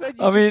you said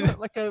you I just mean- want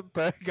like a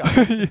burger.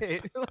 That's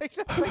it. Like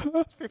that's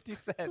like 50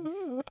 cents.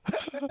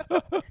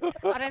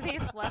 I don't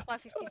think it's worth my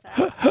 50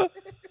 cents.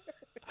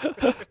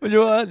 But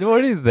you're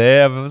already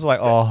there. I was like,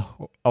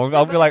 oh, I'll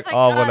But be like, it's like,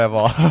 oh, whatever.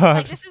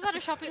 Like this is at a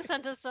shopping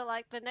center, so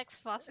like the next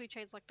fast food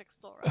chain's like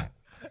next door, right?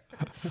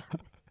 It's fine.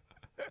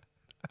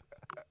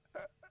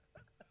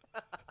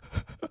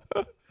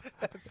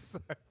 That's so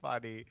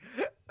funny.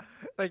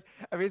 Like,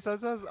 I mean,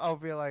 sometimes I'll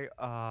be like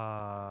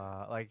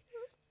 10%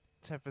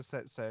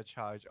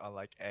 surcharge on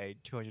like a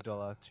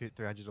 $200 to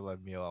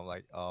 $300 meal. I'm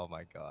like, oh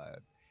my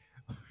god,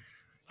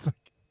 it's like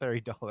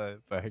 $30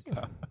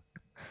 burger.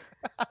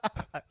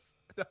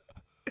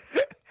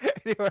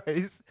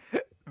 Anyways,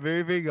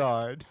 moving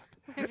on.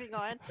 Moving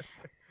on.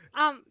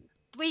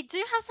 We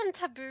do have some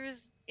taboos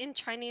in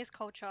Chinese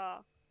culture.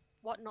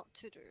 What not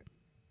to do?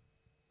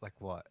 Like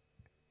what?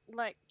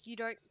 Like you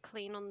don't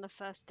clean on the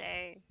first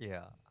day.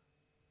 Yeah.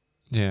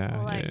 Yeah,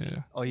 Or, like, yeah.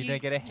 Oh, you You-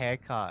 don't get a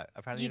haircut.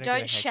 Apparently, you don't get a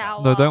don't haircut.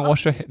 shower. No, don't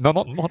wash your hair. No,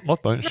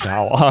 not don't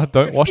shower.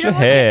 Don't wash your don't wash your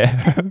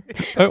hair.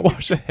 Don't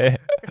wash your hair.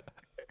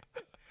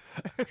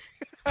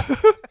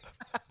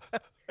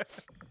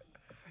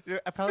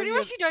 Apparently, Pretty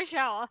much you don't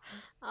shower.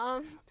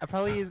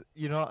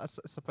 you're not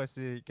supposed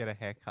to get a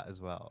haircut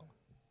as well.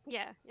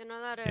 Yeah, you're not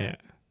allowed to Yeah.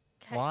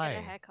 get Why?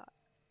 a haircut.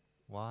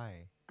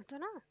 Why? I don't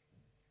know.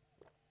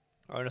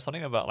 Or there's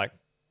something about like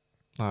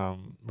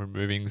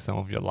removing some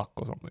of your luck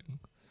or something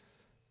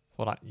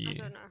for that I year.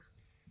 don't know.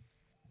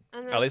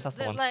 And then, At least that's the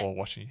then, one like, for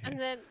washing hair. And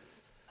then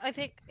I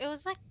think it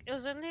was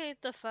only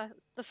the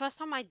first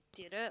time I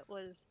did it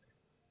was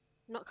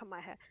not cut my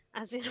hair,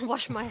 as in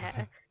wash my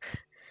hair.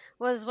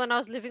 Was when I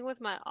was living with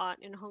my aunt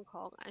in Hong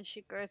Kong, and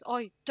she goes,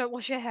 "Oh, don't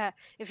wash your hair.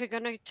 If you're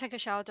gonna take a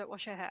shower, don't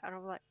wash your hair." And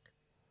I'm like,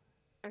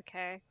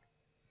 "Okay,"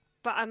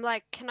 but I'm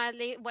like, "Can I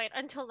wait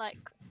until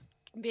like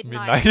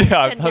midnight?" Midnight. Yeah,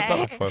 I've today?" done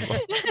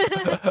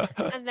that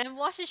before. And then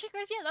wash it. She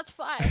goes, "Yeah, that's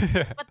fine."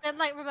 But then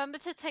like remember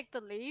to take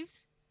the leaves.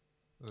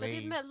 But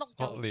it meant Leaves.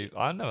 What leave?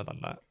 I've never done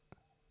that.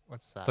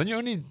 What's that? Don't you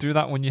only do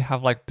that when you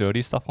have like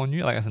dirty stuff on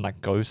you, like as in like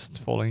ghosts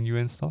following you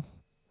and stuff?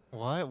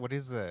 What? What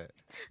is it?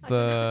 I don't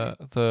know.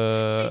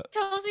 The She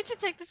told me to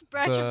take this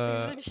branch of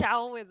leaves the- and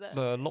shower with it.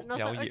 the And I was Lok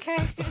like, Miao Yi-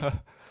 okay.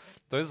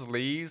 those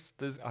leaves.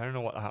 Those I don't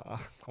know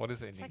what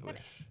is it in It's like an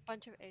English.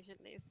 Bunch of Asian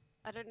leaves.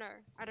 I don't know.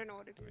 I don't know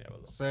what it Let me is. have a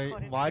look. So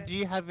According why to- do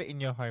you have it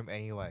in your home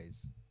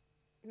anyways?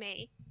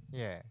 Me,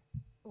 Yeah.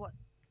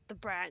 the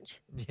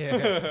branch.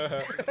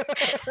 Yeah.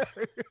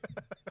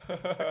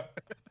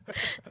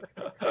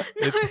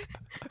 It's-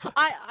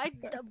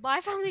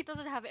 My family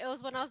doesn't have it. It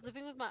was when I was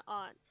living with my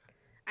aunt,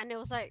 and it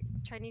was like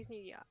Chinese New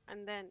Year,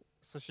 and then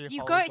So she you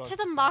holds go on to the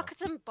stuff.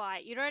 markets and buy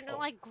it. You don't Oh.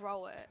 like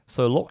grow it.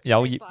 So Lok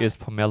Yao They Yip buy is it.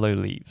 pomelo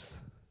leaves.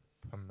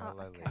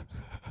 Pomelo okay.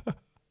 leaves.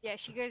 Yeah,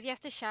 she goes, you have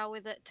to shower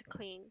with it to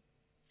clean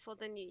for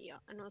the new year.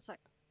 And I was like,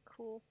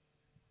 cool.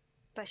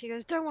 But she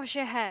goes, don't wash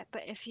your hair.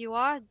 But if you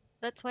are,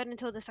 let's wait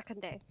until the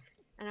second day.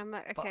 And I'm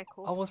like, But okay, I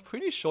cool. was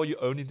pretty sure you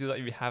only do that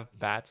if you have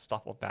bad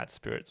stuff or bad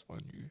spirits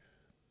on you.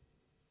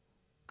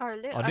 Oh,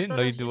 really? I didn't thought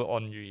know it you was do just, it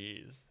on New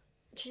Year's.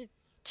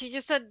 she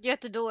just said you have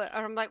to do it.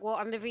 And I'm like, well,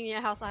 I'm living in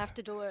your house. I have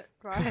to do it,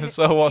 right?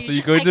 So what? So you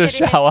just go take into the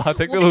it in, shower,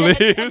 take the wash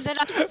it, and leaves, then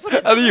I have to put it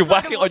and to then the you side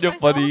whack and it on wash your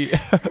myself. body.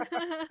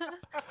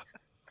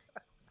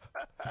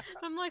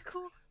 I'm like,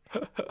 cool.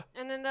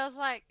 And then there was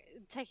like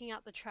taking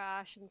out the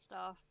trash and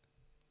stuff.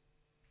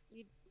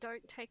 You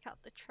don't take out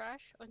the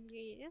trash on New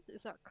Year's,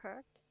 is that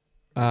correct?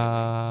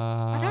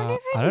 I don't even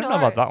I don't know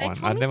about that They one.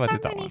 told I me never so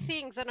did that many one.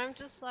 things, and I'm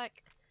just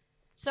like,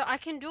 so I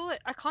can do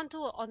it. I can't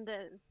do it on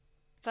the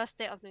first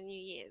day of the New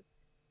Year's,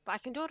 but I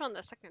can do it on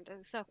the second day.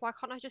 So why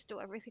can't I just do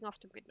everything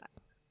after midnight?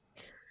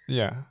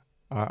 Yeah,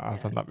 I've Yeah.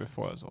 done that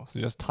before as well. So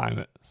just time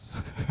it.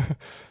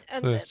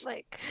 And So then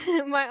like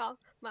my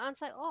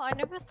aunt's like, oh, I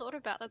never thought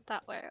about it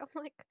that way. I'm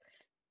like,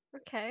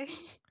 okay.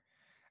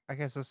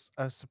 Okay, so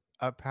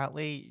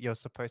apparently you're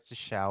supposed to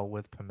shower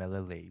with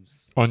pomelo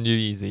leaves on New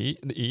Year's Eve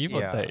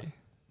or Yeah. day?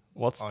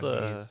 What's on the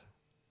New Year's.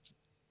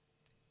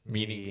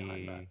 meaning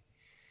behind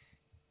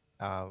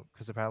that?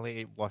 Because apparently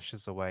it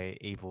washes away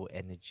evil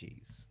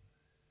energies.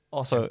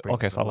 Also, brings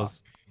okay, so I luck.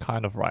 was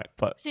kind of right,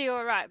 but So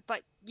you're right,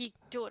 but you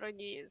do it on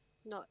New Year's,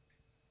 not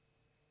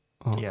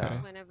okay.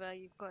 Yeah. whenever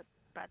you've got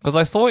bad Because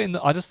I stuff. saw it in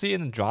I just see it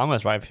in the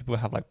dramas, right? People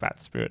have like bad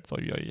spirits, or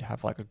you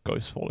have like a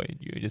ghost following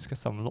you. You just get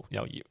some look,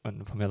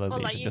 and familiar Or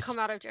leaves, like and you just come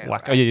out of jail,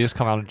 whack. Oh right? yeah, you just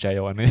come out of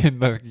jail, and then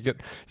like, you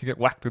get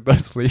whacked with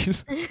those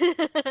leaves.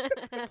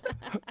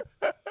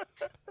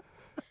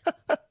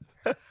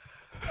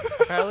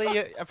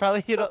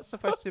 Apparently you're not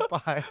supposed to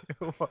buy.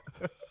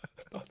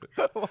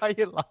 Why are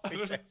you laughing, don't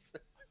know.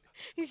 Jason?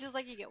 He's just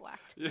like, you get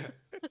whacked. Yeah.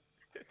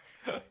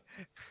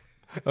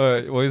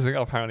 Alright, what do you think?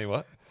 Apparently,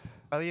 what?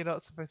 Apparently you're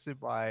not supposed to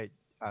buy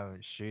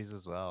shoes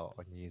as well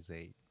on New Year's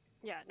Eve.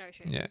 Yeah, no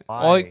shoes. Yeah.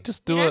 Why? Or like,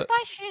 just You do don't it.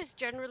 buy shoes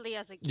generally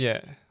as a gift.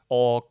 Yeah.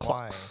 Or Why?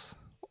 clocks.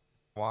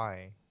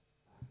 Why?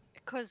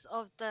 Because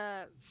of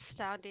the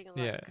sounding like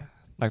Yeah.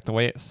 Like the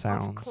way it of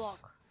sounds.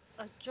 clock.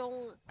 A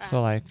zhong.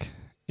 So like,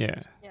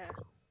 yeah. Yeah.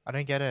 I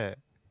don't get it.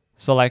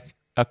 So like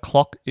a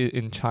clock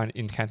in China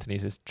in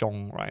Cantonese is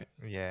zhong, right?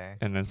 Yeah.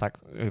 And it's like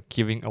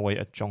giving away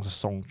a zhong, so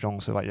song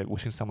zhong, so like you're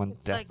wishing someone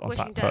death Like on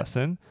wishing that death.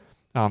 person.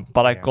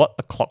 But I Yeah. got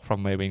a clock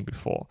from Wei Wing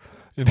before.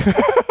 You know?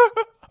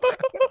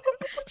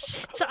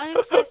 Shit,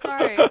 I'm so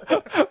sorry.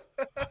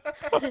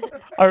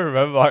 I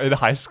remember in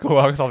high school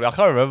or something. I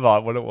can't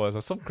remember what it was. It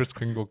was some Kris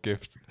Kringle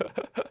gift.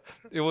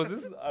 It was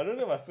this. I don't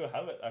know if I still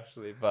have it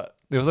actually, but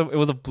it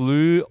was a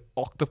blue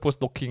octopus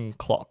looking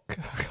clock.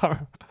 I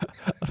can't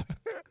remember.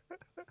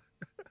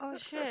 Oh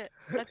shit.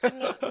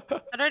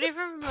 I don't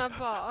even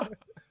remember. Are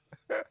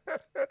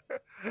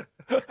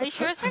you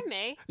sure it's from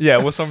me? Yeah,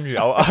 it was from you.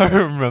 I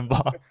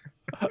remember.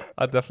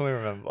 I definitely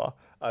remember.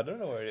 I don't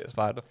know where it is,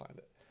 but I had to find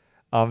it.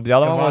 The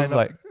other And one why was not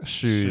like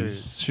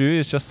shoes. Shoe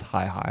is just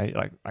high,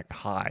 like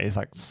high. It's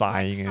like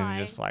sighing and Sigh.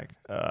 just like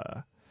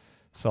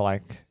So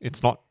like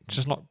it's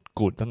just not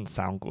good. Doesn't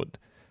sound good.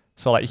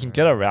 So like you can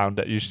get around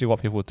it. Usually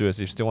what people do is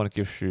you still want to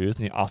give shoes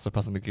and you ask the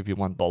person to give you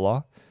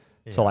 $1.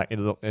 So Yeah. like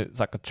it's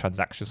like a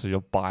transaction. So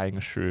you're buying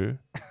a shoe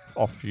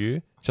off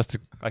you just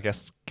to I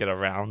guess get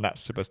around that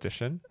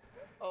superstition.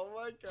 Oh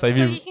my god. So if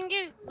So you you can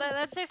give.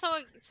 Let's say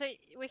someone. So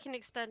we can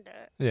extend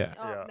it. yeah.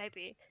 Oh, Yeah.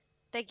 maybe.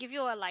 They give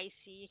you a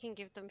lacy. You can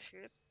give them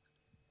shoes.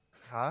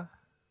 Huh?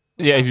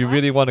 Yeah, if you What?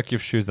 really want to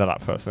give shoes to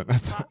that person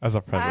What? as a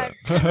I present.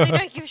 generally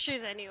don't give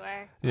shoes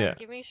anyway. Yeah. Like,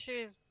 give me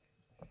shoes.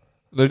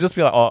 They'll just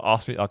be like,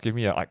 oh, give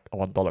me like a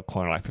 $1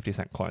 coin or like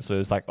 50-cent coin. So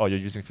it's like, oh, you're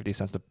using 50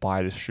 cents to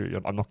buy this shoe.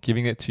 I'm not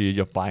giving it to you.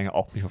 You're buying it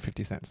off me for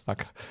 50 cents.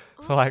 Like,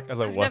 for like as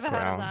a I've never heard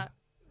workaround. of that.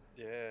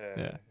 Yeah.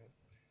 Yeah.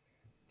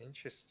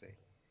 Interesting.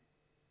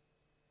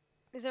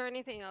 Is there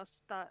anything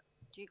else that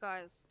you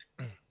guys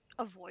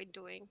avoid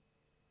doing?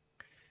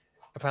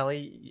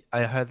 Apparently,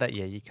 I heard that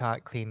you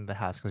can't clean the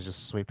house because you're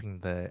sweeping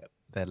the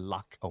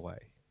luck away.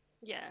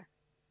 Yeah.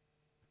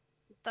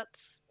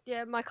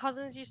 My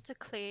cousins used to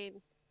clean.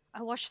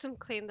 I watched them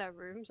clean their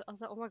rooms. I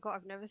was like, oh my god,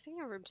 I've never seen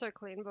your room so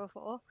clean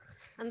before.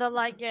 And they're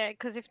like, yeah,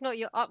 because if not,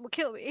 your aunt will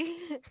kill me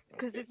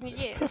because it's New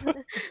Year's.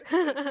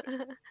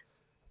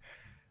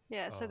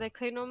 Yeah, so Oh. they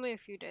clean normally a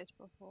few days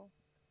before.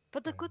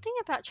 But the good thing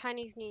about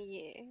Chinese New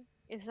Year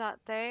is that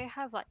they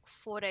have like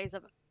 4 days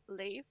of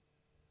leave,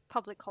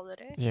 public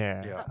holiday.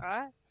 Yeah. Is Yeah. that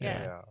right?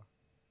 Yeah.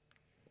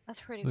 That's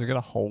pretty They good. get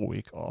a whole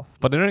week off.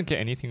 But they don't get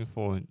anything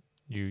for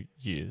New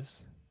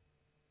Year's.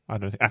 I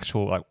don't think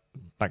actual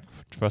like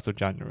 1st of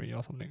January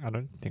or something. I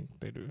don't think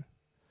they do.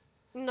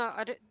 No,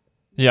 I don't.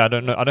 Yeah, I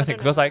don't know. I I don't think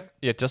don't know because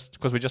like just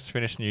because we just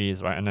finished New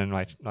Year's, right? And then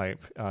my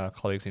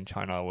colleagues in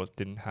China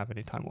didn't have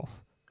any time off.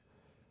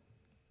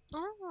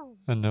 Oh.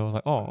 Oh. And they was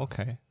like, oh,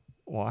 okay.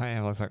 Why?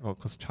 And I was like, oh,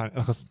 because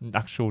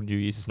actual New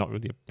Year's is not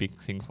really a big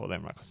thing for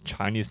them, right? Because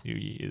Chinese New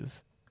Year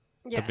is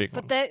Yeah, big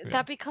but one, that yeah.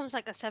 that becomes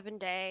like a 7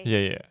 day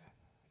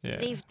yeah.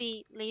 leave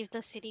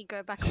the city,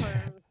 go back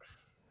home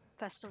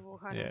festival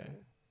kind Yeah. of thing.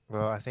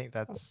 Well, I think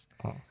that's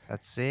Oh,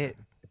 it.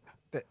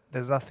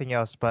 There's nothing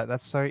else, but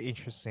that's so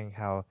interesting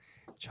how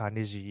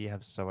Chinese New Year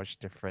have so much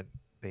different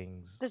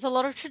things There's a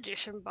lot of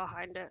tradition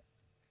behind it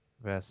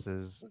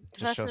versus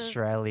just versus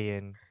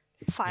Australian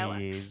New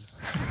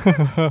fireworks.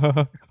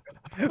 Year's.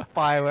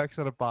 Fireworks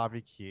on a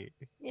barbecue.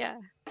 Yeah.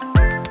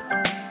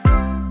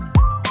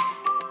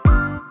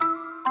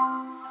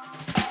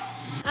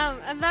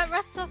 And that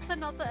wraps up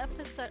another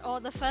episode,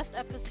 or the first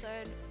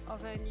episode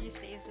of a new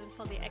season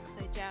for the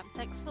EXO Jam.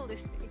 Thanks for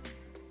listening.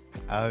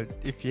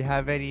 If you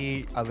have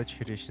any other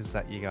traditions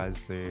that you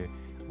guys do,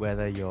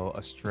 whether you're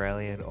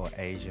Australian or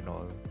Asian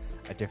or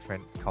a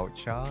different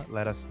culture,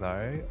 let us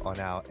know on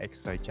our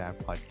EXO Jam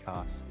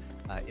podcast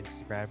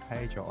Instagram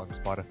page or on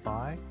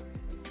Spotify.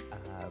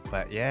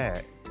 But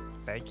yeah,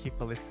 thank you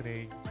for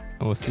listening.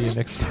 and we'll see you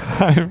next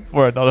time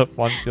for another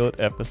fun-filled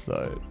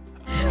episode.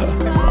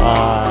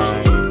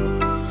 Bye.